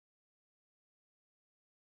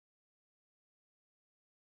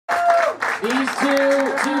These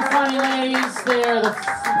two funny ladies, they're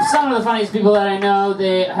some of the funniest people that I know.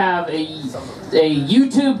 They have a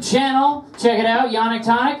YouTube channel. Check it out, YONIC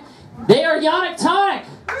TONIC. They are YONIC TONIC!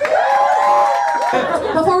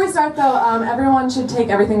 Before we start though, everyone should take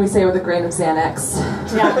everything we say with a grain of Xanax.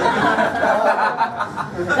 Yeah.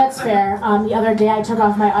 That's fair. The other day I took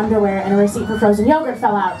off my underwear and a receipt for frozen yogurt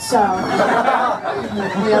fell out, so...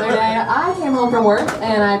 The other day I came home from work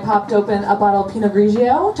and I popped open a bottle of Pinot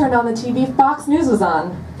Grigio, turned on the TV, Fox News was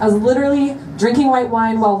on. I was literally drinking white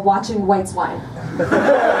wine while watching white swine. Do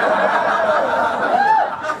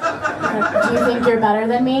you think you're better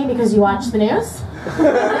than me because you watch the news?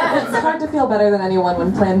 It's hard to feel better than anyone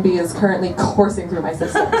when Plan B is currently coursing through my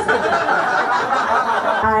system.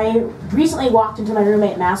 I recently walked into my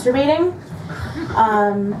roommate masturbating,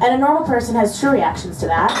 and a normal person has two reactions to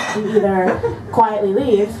that. You either quietly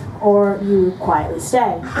leave, or you quietly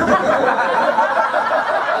stay.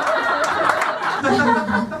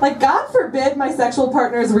 Like, God forbid my sexual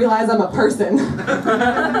partners realize I'm a person.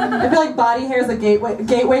 I feel like body hair is a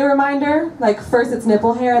gateway reminder. Like, first it's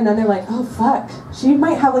nipple hair, and then they're like, oh fuck, she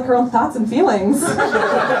might have like her own thoughts and feelings.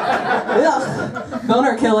 Ugh,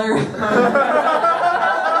 boner killer.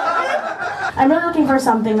 I'm really looking for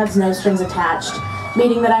something that's no strings attached,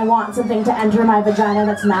 meaning that I want something to enter my vagina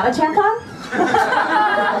that's not a tampon.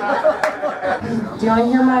 Do you want to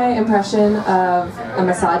hear my impression of a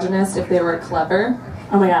misogynist if they were clever?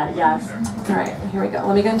 Oh my god, yes. Alright, here we go.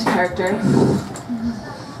 Let me get into character.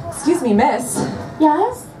 Excuse me, miss.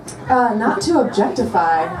 Yes? Not to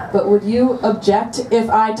objectify, but would you object if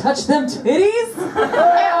I touch them titties?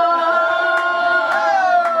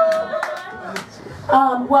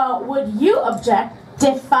 Well, would you object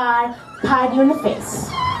if I pied you in the face?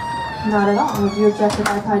 Not at all. Would you object if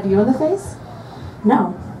I pied you in the face?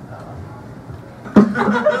 No.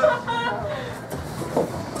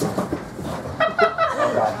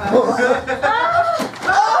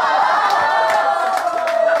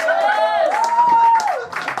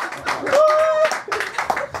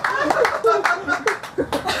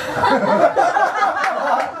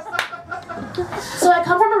 So I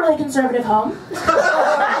come from a really conservative home.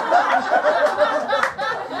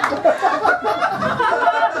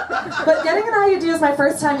 But getting an IUD was my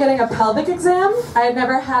first time getting a pelvic exam. I had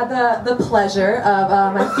never had the pleasure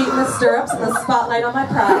of my feet in the stirrups and the spotlight on my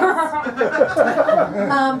prize.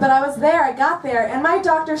 But I was there, I got there, and my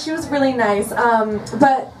doctor, she was really nice.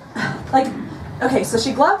 But, like, okay, so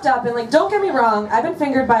she gloved up, and like, don't get me wrong, I've been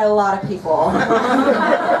fingered by a lot of people.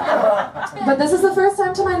 But this is the first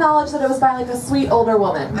time to my knowledge that it was by like a sweet older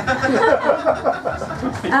woman. And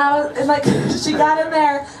I was, and like, she got in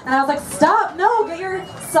there, and I was like, stop, no, get your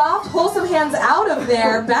soft, wholesome hands out of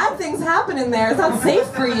there. Bad things happen in there, it's not safe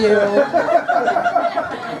for you.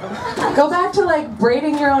 Go back to like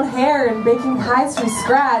braiding your own hair and baking pies from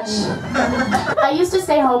scratch. I used to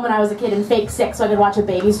stay home when I was a kid and fake sick so I could watch a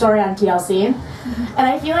baby story on TLC. And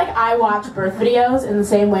I feel like I watch birth videos in the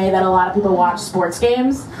same way that a lot of people watch sports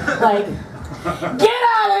games. Like, get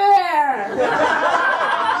out of there!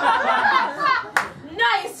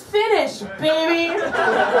 Nice finish, baby!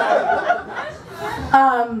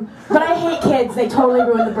 But I hate kids. They totally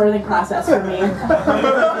ruin the birthing process for me.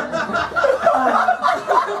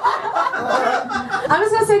 I'm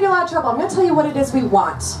just gonna save you a lot of trouble. I'm gonna tell you what it is we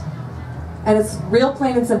want. And it's real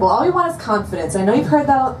plain and simple. All we want is confidence. I know you've heard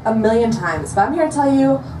that a million times, but I'm here to tell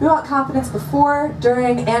you we want confidence before,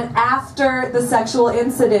 during, and after the sexual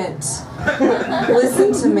incident.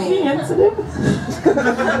 Listen to me.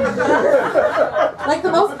 Like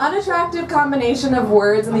the most unattractive combination of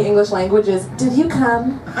words in the English language is, did you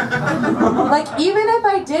come? Like, even if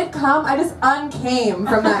I did come, I just uncame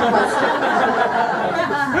from that question.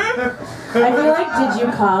 I feel like "did you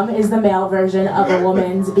come" is the male version of a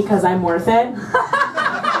woman's "because I'm worth it."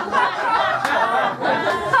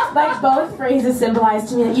 Like, both phrases symbolize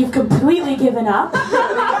to me that you've completely given up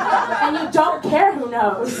and you don't care who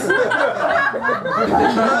knows.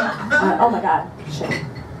 Oh my god. Shit.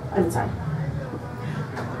 I'm sorry.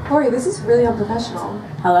 Lori, this is really unprofessional.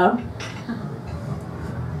 Hello?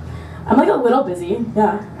 I'm like a little busy.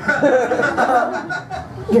 Yeah.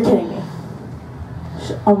 You're kidding me.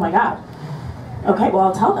 Oh my god. Okay, well,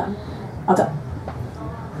 I'll tell them.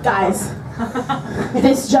 Guys,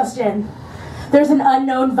 this just in. There's an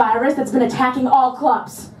unknown virus that's been attacking all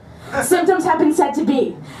clubs. Symptoms have been said to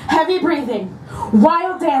be heavy breathing,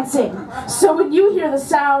 wild dancing. So when you hear the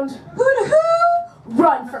sound, hoo-hoo,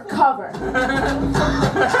 run for cover.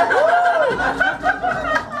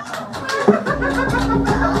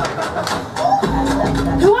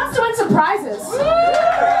 Who wants to win some prizes?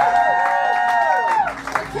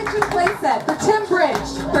 Kitchen playset for Tim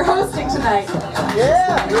Bridge, for for hosting tonight.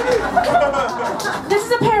 Yeah! This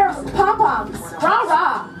is a pair of pom-poms. Rah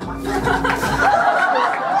rah.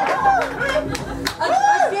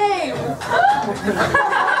 A game.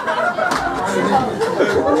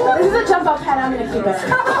 This is a jump up pad. I'm gonna keep it.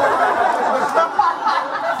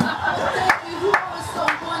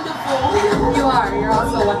 You are. You're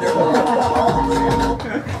also wonderful.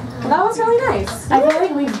 That was really nice. I feel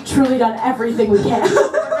like we've truly done everything we can.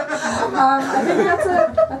 I think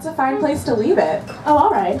that's a fine place to leave it. Oh,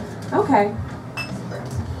 all right. Okay.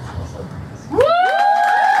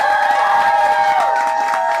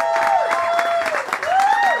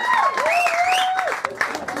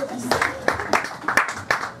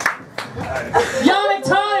 YONIC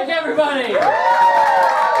TONIC, everybody!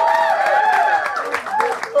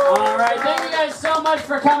 All right, thank you guys so much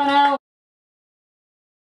for coming out.